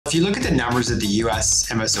If you look at the numbers that the US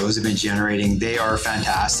MSOs have been generating, they are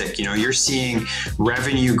fantastic. You're seeing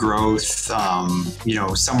revenue growth,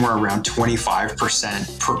 somewhere around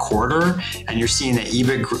 25% per quarter, and you're seeing the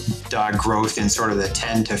EBIT growth in sort of the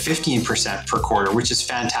 10 to 15% per quarter, which is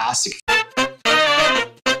fantastic.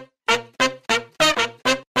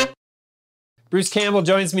 Bruce Campbell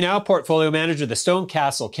joins me now, Portfolio Manager of the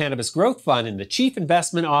Stonecastle Cannabis Growth Fund and the Chief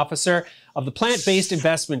Investment Officer of the Plant-Based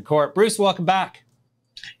Investment Corp. Bruce, welcome back.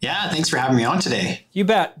 Yeah, thanks for having me on today. You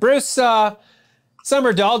bet. Bruce,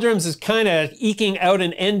 summer doldrums is kind of eking out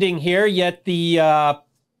an ending here, yet the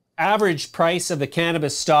average price of the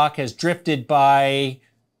cannabis stock has drifted by,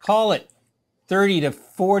 call it 30 to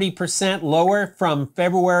 40% lower from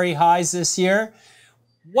February highs this year.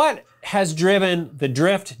 What has driven the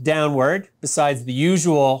drift downward besides the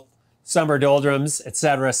usual summer doldrums,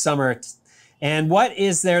 etc., and what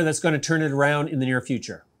is there that's going to turn it around in the near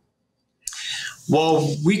future?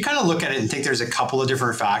 Well, we kind of look at it and think there's a couple of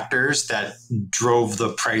different factors that drove the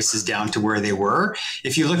prices down to where they were.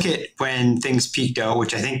 If you look at when things peaked out,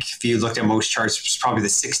 which I think if you looked at most charts, it was probably the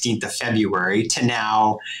 16th of February to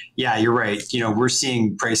now, yeah, you're right. We're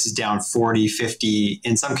seeing prices down 40, 50,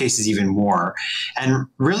 in some cases even more. And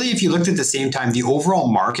really, if you looked at the same time, the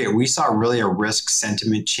overall market, we saw really a risk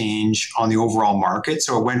sentiment change on the overall market.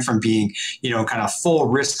 So it went from being, kind of full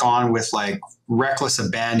risk on with like reckless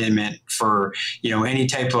abandonment for, any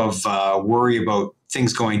type of worry about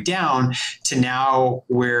things going down to now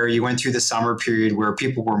where you went through the summer period where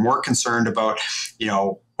people were more concerned about,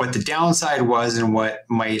 what the downside was and what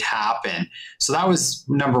might happen. So that was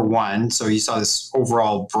number one. So you saw this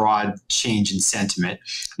overall broad change in sentiment.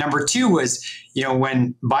 Number two was,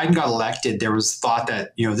 when Biden got elected, there was thought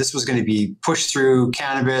that, this was going to be pushed through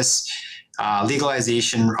cannabis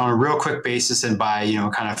legalization on a real quick basis. And by,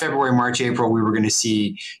 kind of February, March, April, we were going to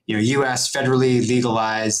see, US federally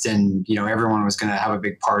legalized and, everyone was going to have a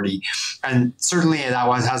big party. And certainly that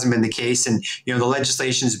hasn't been the case. And, the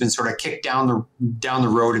legislation has been sort of kicked down the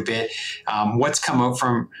road a bit. What's come out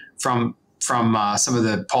from some of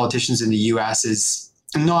the politicians in the US is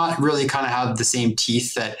not really kind of have the same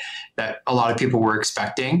teeth that a lot of people were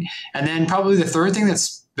expecting. And then probably the third thing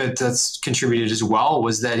that's contributed as well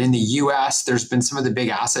was that in the US, there's been some of the big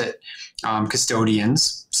asset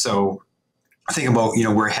custodians. So think about,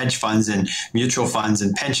 where hedge funds and mutual funds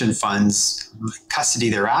and pension funds custody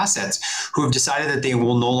their assets, who have decided that they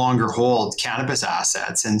will no longer hold cannabis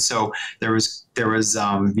assets. And so there was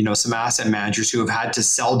some asset managers who have had to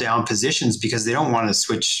sell down positions because they don't want to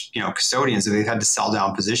switch, custodians. So they've had to sell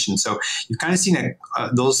down positions. So you've kind of seen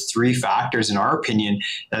those three factors, in our opinion,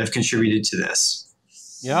 that have contributed to this.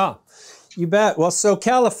 Yeah, you bet. Well, so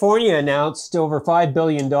California announced over $5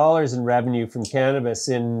 billion in revenue from cannabis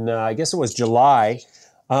in, I guess it was July.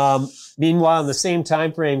 Meanwhile, in the same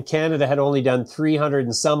time frame, Canada had only done 300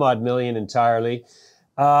 and some odd million entirely.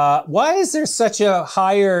 Why is there such a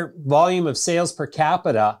higher volume of sales per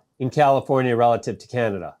capita in California relative to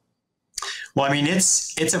Canada? Well, I mean,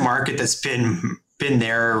 it's a market that's been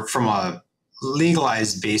there from a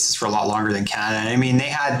legalized basis for a lot longer than Canada. I mean, they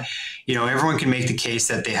had, everyone can make the case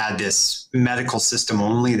that they had this medical system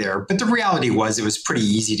only there, but the reality was it was pretty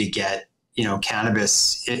easy to get,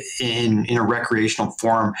 cannabis in a recreational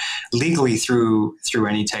form legally through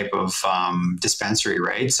any type of dispensary,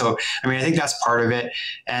 right? So, I mean, I think that's part of it.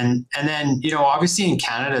 And then, obviously in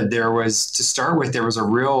Canada, there was a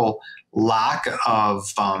real lack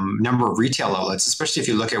of number of retail outlets, especially if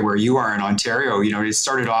you look at where you are in Ontario. It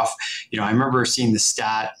started off, I remember seeing the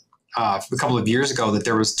stat a couple of years ago that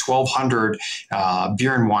there was 1,200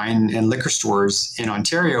 beer and wine and liquor stores in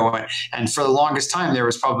Ontario. And for the longest time, there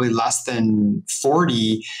was probably less than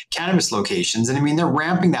 40 cannabis locations. And I mean, they're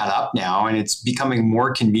ramping that up now and it's becoming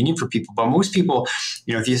more convenient for people. But most people,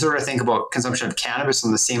 if you sort of think about consumption of cannabis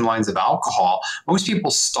on the same lines of alcohol, most people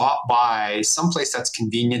stop by someplace that's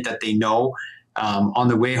convenient that they know on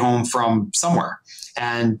the way home from somewhere.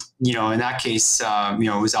 And, in that case,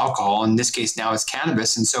 it was alcohol. In this case, now it's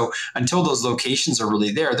cannabis. And so until those locations are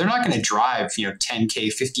really there, they're not going to drive, 10K,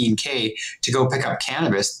 15K to go pick up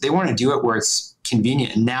cannabis. They want to do it where it's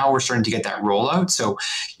convenient. And now we're starting to get that rollout. So,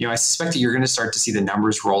 I suspect that you're going to start to see the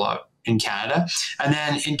numbers roll out in Canada. And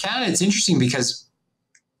then in Canada, it's interesting because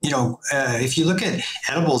if you look at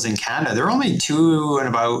edibles in Canada, they're only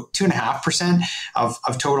about 2.5%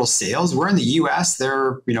 of total sales. Where in the US,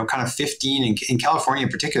 they're, kind of 15, in California in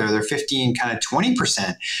particular, they're 15, kind of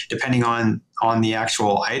 20%, depending on the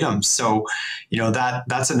actual items. So,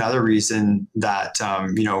 that's another reason that,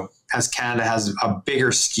 as Canada has a bigger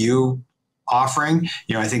SKU offering,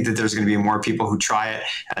 I think that there's going to be more people who try it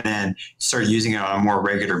and then start using it on a more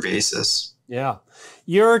regular basis. Yeah.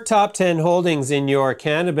 Your top 10 holdings in your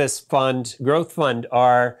cannabis fund, growth fund,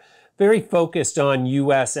 are very focused on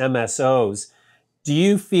US MSOs. Do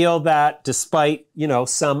you feel that despite,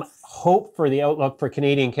 some hope for the outlook for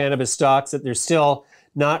Canadian cannabis stocks, that they're still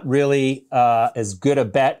not really as good a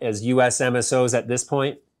bet as US MSOs at this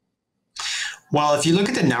point? Well, if you look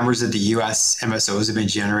at the numbers that the US MSOs have been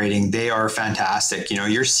generating, they are fantastic.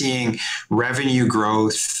 You're seeing revenue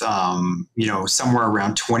growth, somewhere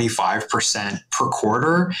around 25% per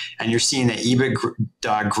quarter. And you're seeing the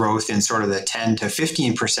EBIT growth in sort of the 10 to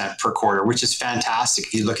 15% per quarter, which is fantastic.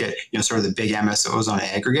 If you look at, sort of the big MSOs on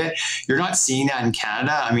aggregate, you're not seeing that in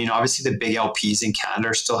Canada. I mean, obviously the big LPs in Canada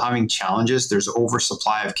are still having challenges. There's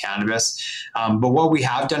oversupply of cannabis. But what we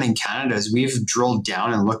have done in Canada is we've drilled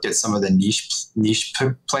down and looked at some of the niche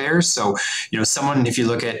players. So, if you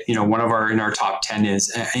look at, one of in our top 10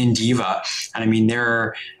 is Indiva. And I mean,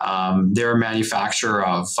 they're a manufacturer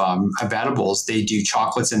of edibles. They do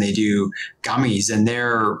chocolates and they do gummies, and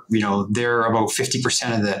they're about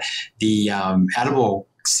 50% of the edible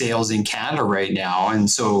sales in Canada right now. And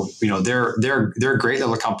so, they're a great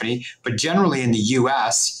little company, but generally in the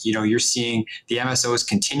US, you're seeing the MSOs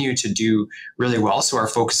continue to do really well. So our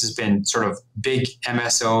focus has been sort of big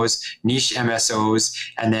MSOs, niche MSOs,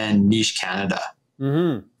 and then niche Canada.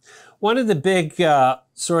 Mm-hmm. One of the big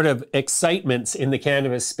sort of excitements in the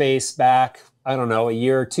cannabis space back, I don't know, a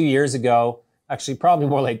year or 2 years ago, actually probably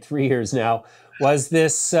more like 3 years now, was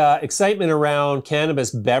this excitement around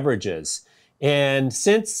cannabis beverages. And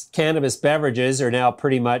since cannabis beverages are now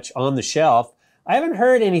pretty much on the shelf, I haven't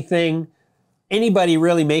heard anybody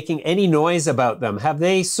really making any noise about them. Have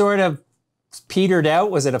they sort of petered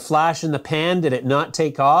out? Was it a flash in the pan? Did it not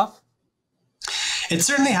take off? It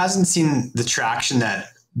certainly hasn't seen the traction that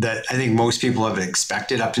I think most people have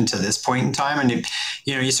expected up until this point in time. And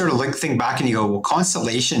you sort of think back and you go, well,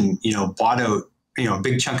 Constellation, bought out a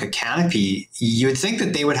big chunk of Canopy. You would think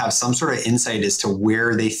that they would have some sort of insight as to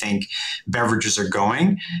where they think beverages are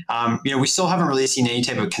going. We still haven't really seen any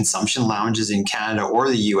type of consumption lounges in Canada or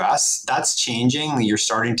the US. That's changing. You're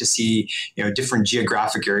starting to see, different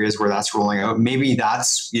geographic areas where that's rolling out. Maybe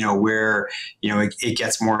that's, where, it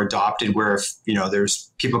gets more adopted, where if,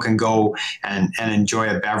 there's people can go and enjoy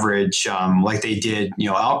a beverage like they did,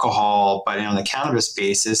 alcohol, but on the cannabis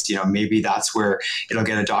basis, maybe that's where it'll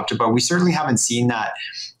get adopted. But we certainly haven't seen that,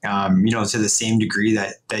 to the same degree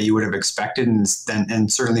that you would have expected.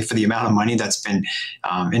 And certainly for the amount of money that's been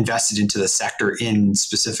invested into the sector in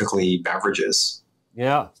specifically beverages.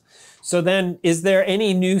 Yeah. So then is there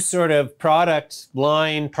any new sort of product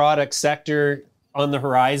sector on the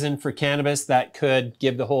horizon for cannabis that could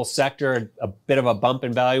give the whole sector a bit of a bump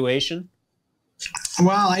in valuation?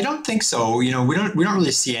 Well, I don't think so. We don't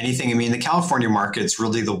really see anything. I mean, the California market is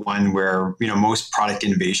really the one where, most product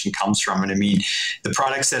innovation comes from. And I mean, the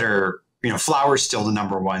products that are, flower is still the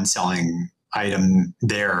number one selling item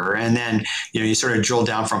there. And then, you sort of drill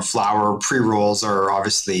down from flower. Pre-rolls are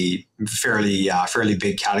obviously fairly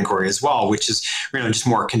big category as well, which is, just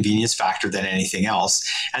more convenience factor than anything else.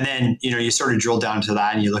 And then, you sort of drill down to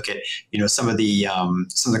that and you look at, some of the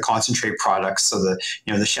concentrate products. So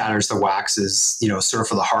the shatters, the waxes, sort of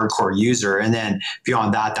for the hardcore user. And then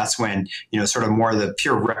beyond that, that's when, sort of more the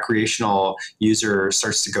pure recreational user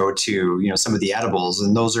starts to go to, some of the edibles.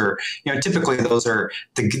 And those are, typically those are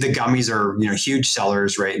the gummies are, huge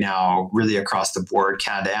sellers right now, really across the board,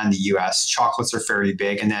 Canada and the US. Chocolates are fairly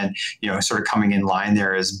big. And then, sort of coming in line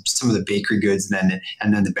there is some of the bakery goods and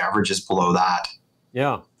then the beverages below that.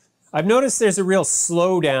 Yeah. I've noticed there's a real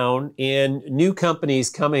slowdown in new companies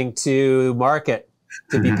coming to market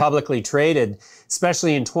to be publicly traded,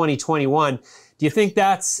 especially in 2021. Do you think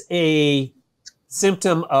that's a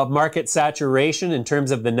symptom of market saturation in terms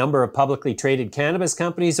of the number of publicly traded cannabis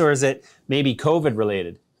companies, or is it maybe COVID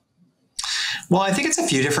related? Well, I think it's a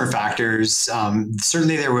few different factors.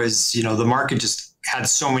 Certainly there was, the market just had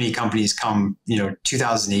so many companies come,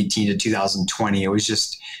 2018 to 2020. It was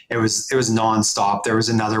nonstop. There was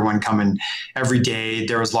another one coming every day.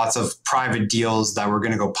 There was lots of private deals that were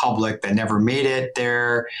going to go public that never made it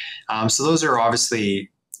there. So those are obviously,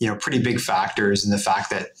 pretty big factors in the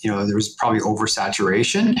fact that, there was probably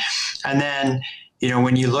oversaturation. And then,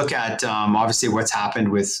 when you look at obviously what's happened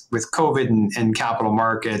with COVID and capital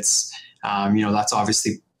markets, that's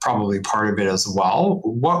obviously probably part of it as well.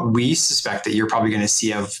 What we suspect that you're probably going to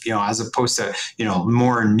see of, as opposed to,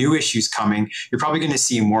 more new issues coming, you're probably going to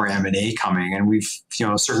see more M&A coming. And we've,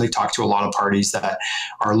 certainly talked to a lot of parties that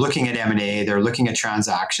are looking at M&A. They're looking at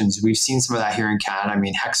transactions. We've seen some of that here in Canada. I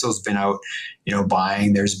mean, Hexo's been out,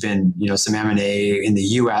 buying. There's been, some M&A in the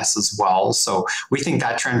US as well. So we think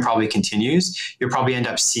that trend probably continues. You'll probably end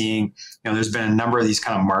up seeing, there's been a number of these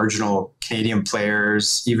kind of marginal Canadian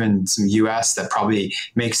players, even some US, that probably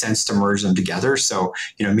make sense to merge them together. So,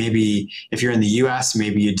 maybe if you're in the US,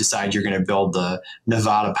 maybe you decide you're going to build the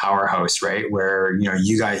Nevada powerhouse, right? Where,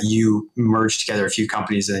 you merge together a few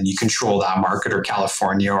companies and then you control that market, or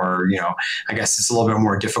California, or, I guess it's a little bit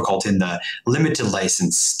more difficult in the limited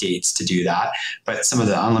license states to do that. But some of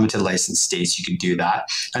the unlimited license states, you can do that.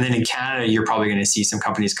 And then in Canada, you're probably going to see some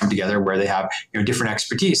companies come together where they have, different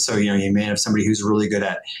expertise. So, you may have somebody who's really good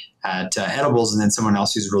at edibles, and then someone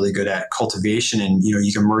else who's really good at cultivation, and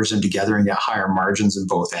you can merge them together and get higher margins in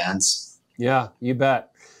both ends. Yeah, you bet.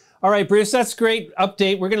 All right, Bruce, that's a great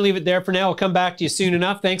update. We're going to leave it there for now. We'll come back to you soon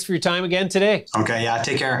enough. Thanks for your time again today. Okay, yeah,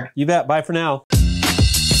 take care. You bet. Bye for now.